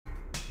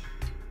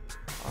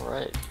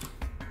Alright,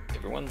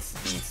 everyone's the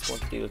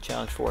Spelunky Daily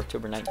Challenge for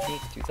October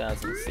 19th,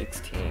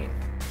 2016.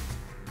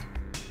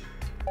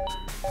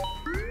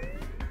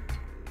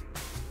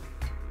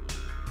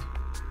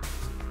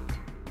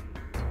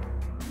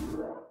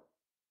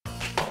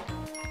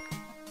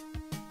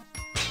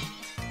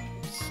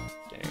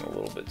 Getting a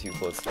little bit too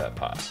close to that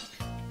pot.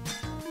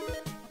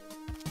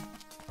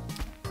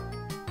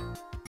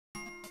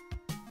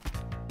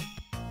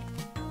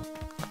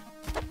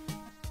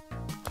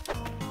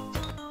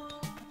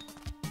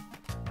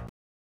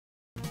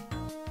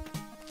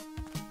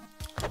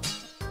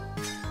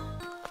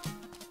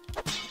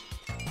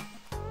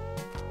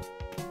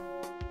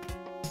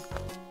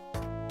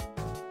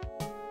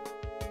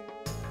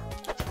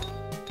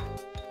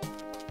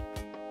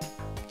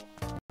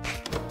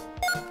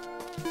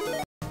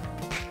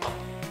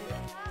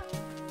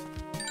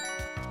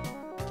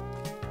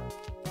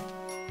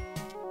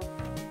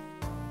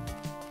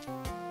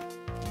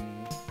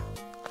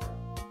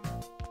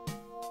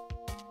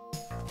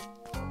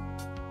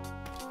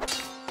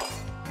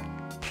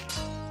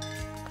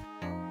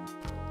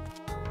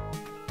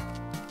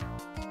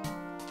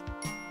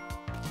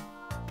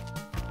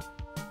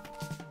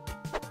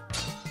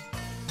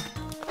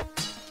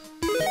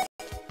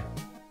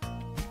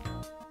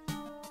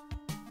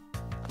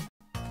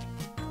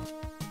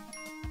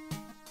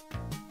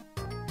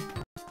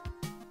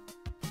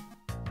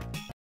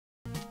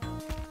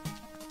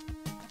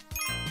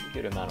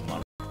 Good amount of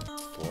money on the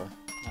floor,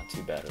 not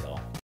too bad at all.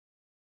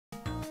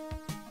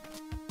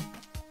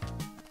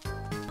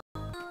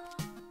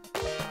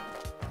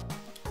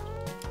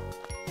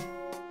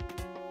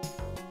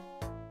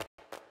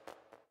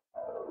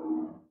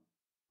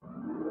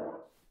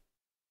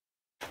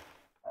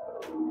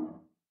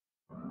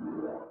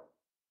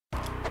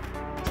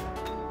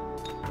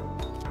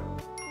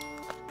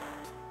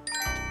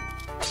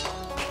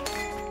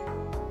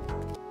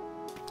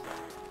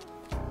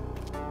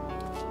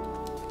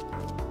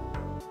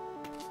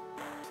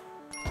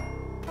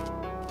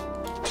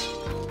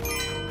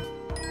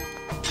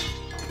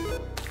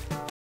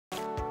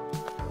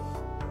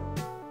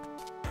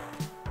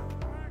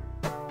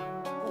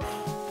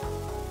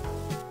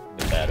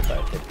 Bad if I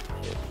hit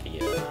the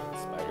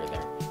spider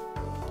there.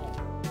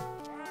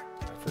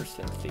 My first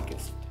instinct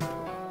is to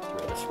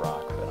throw this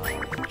rock, but I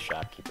don't need the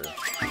shopkeeper.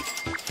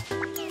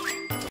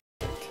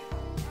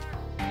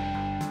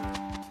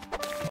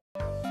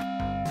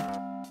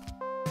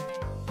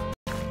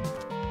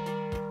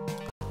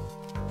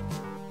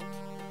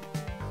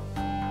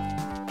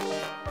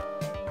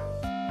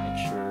 Make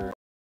sure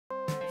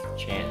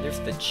there's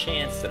the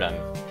chance that I'm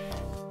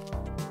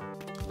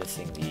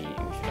missing the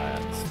Ujai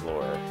on this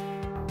floor.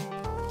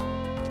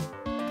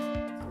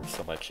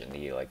 So much in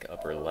the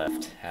upper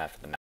left half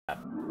of the map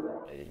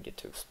I didn't get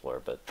to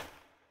explore, but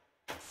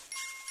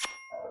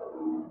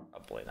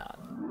probably not.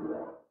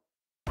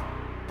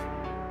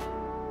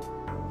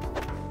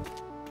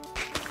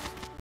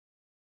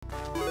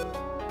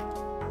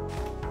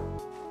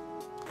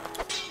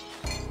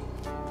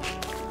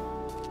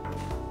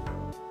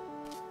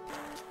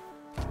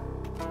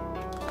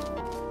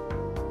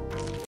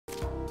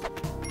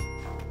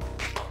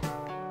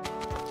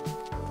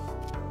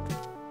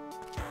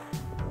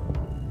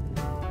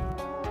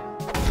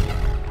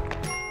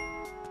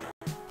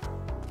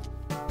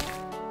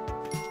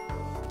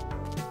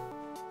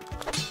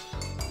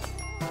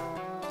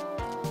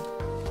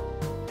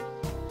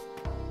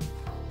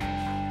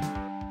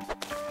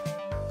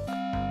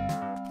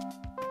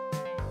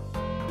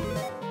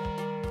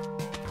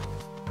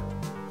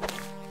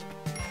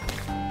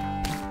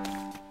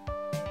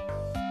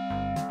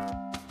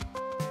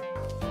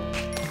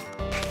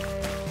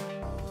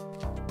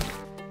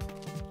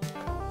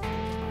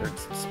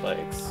 Some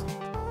spikes.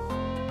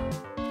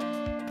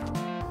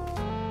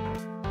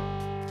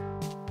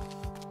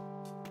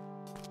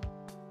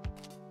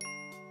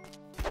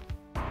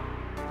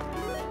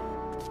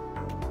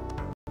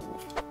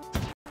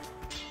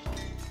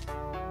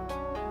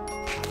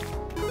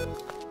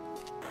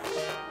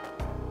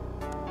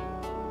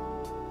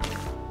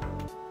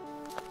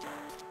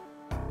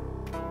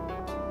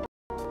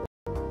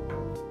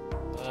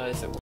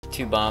 Is it worth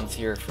 2 bombs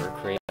here for a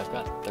crate? I've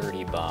got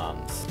 30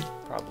 bombs.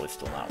 Probably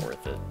still not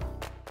worth it.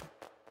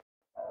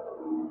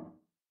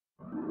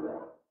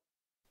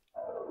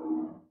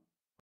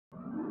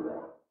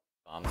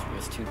 Bombs are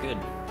just too good.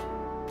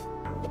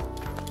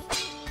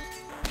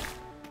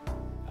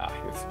 Ah,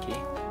 here's the key.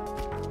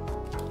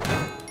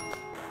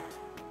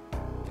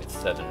 It's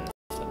 7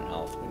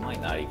 health. We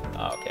might not even.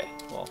 Oh, okay.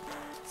 Well,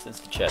 since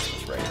the chest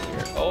is right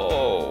here.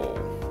 Oh!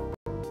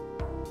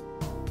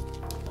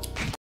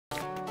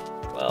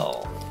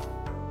 Well,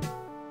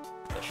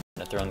 I shouldn't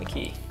have thrown the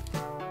key.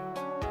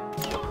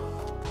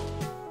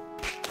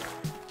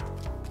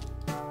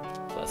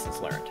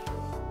 Lessons learned.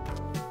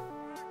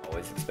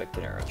 Always expect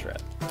an arrow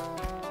trap.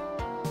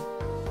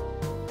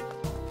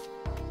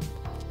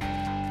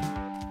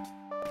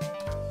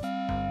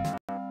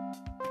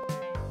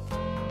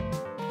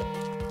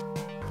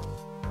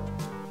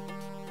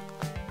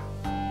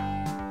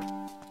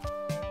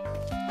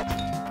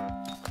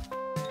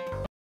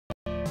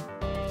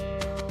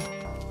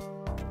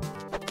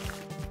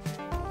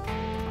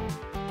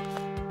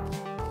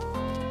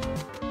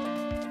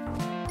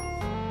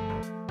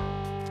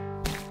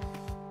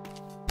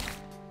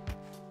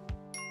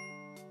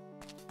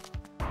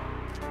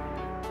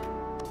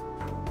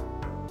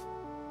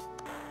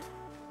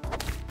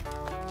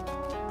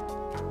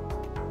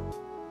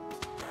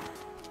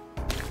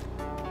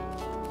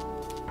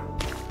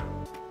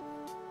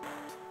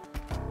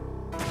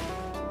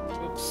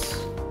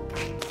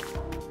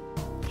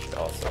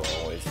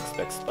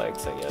 like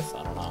spikes, I guess.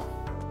 I don't know.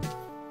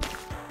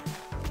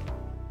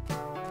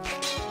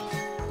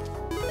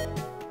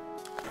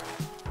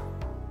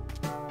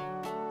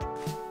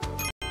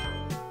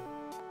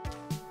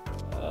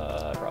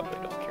 I probably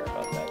don't care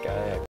about that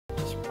guy. I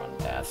just run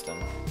past him.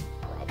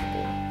 Probably.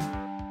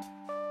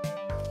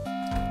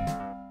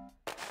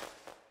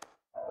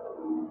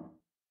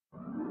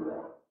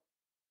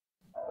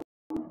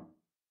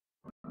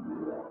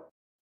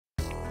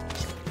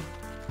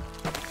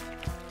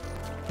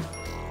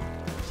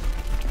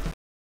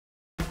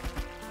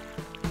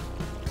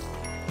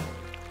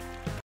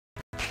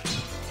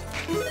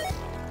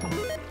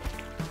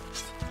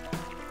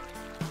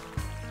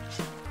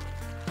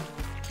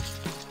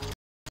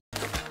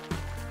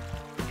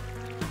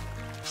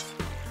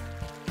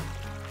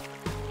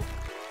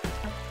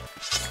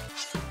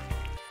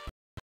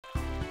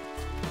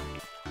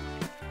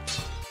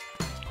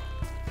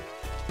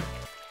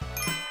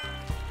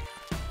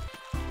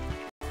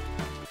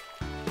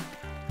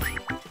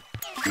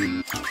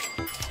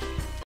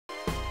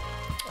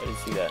 I did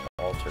see that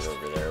altar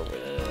over there.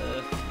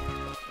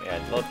 Yeah,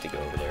 I'd love to go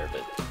over there,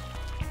 but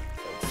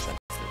it's so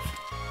expensive.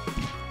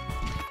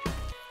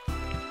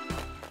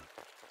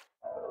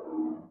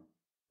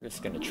 We're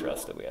just gonna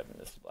trust that we haven't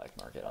missed the black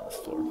market on this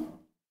floor.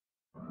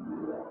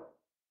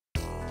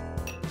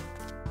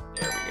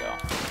 There we go.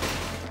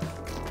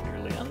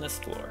 Clearly on this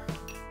floor.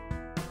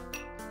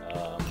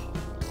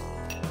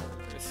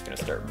 We're just gonna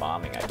start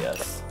bombing, I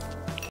guess.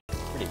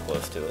 Pretty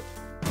close to it.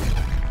 There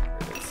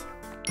it is.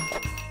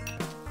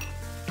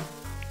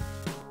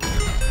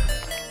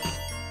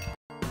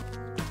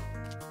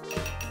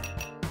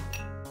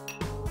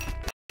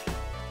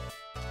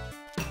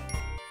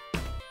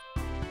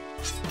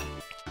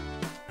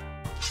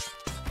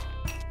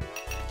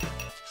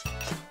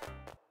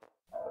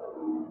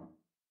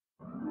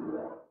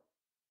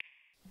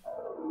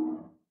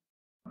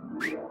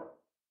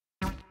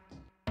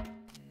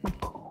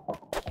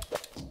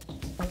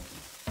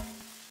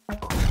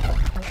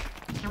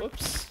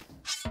 Whoops.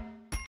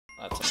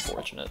 That's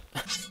unfortunate.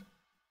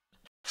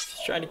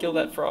 Just trying to kill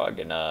that frog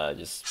and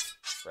just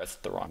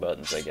pressed the wrong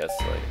buttons, I guess.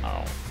 Like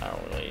I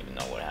don't really even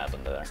know what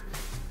happened there.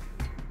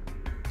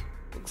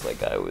 Looks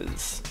like I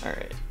was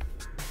alright.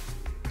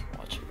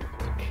 Watch it real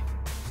quick.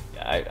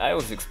 Yeah, I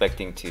was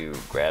expecting to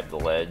grab the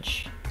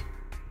ledge,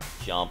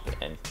 jump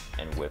and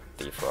whip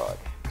the frog.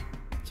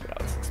 That's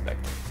what I was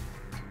expecting.